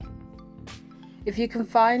If you can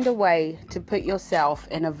find a way to put yourself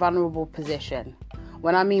in a vulnerable position,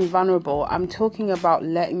 when I mean vulnerable, I'm talking about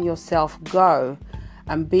letting yourself go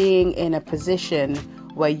and being in a position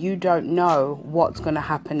where you don't know what's going to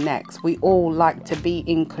happen next. We all like to be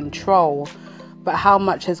in control, but how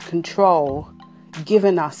much has control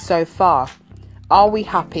given us so far? Are we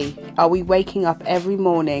happy? Are we waking up every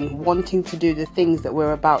morning wanting to do the things that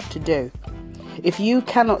we're about to do? If you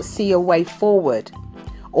cannot see a way forward,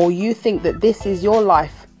 or you think that this is your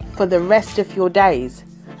life for the rest of your days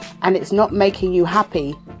and it's not making you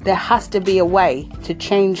happy, there has to be a way to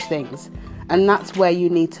change things. And that's where you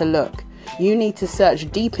need to look. You need to search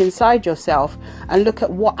deep inside yourself and look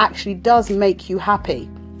at what actually does make you happy.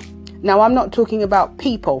 Now, I'm not talking about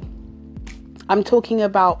people. I'm talking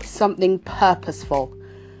about something purposeful.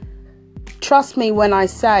 Trust me when I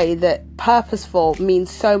say that purposeful means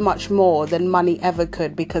so much more than money ever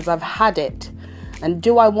could, because I've had it. And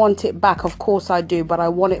do I want it back? Of course I do, but I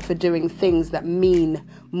want it for doing things that mean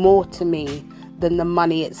more to me than the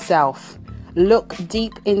money itself. Look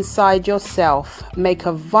deep inside yourself, make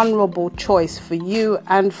a vulnerable choice for you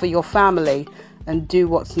and for your family, and do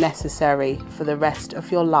what's necessary for the rest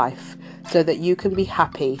of your life so that you can be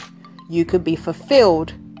happy, you can be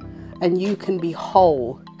fulfilled, and you can be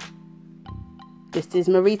whole. This is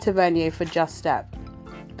Marie Tavernier for Just Step.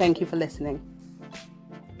 Thank you for listening.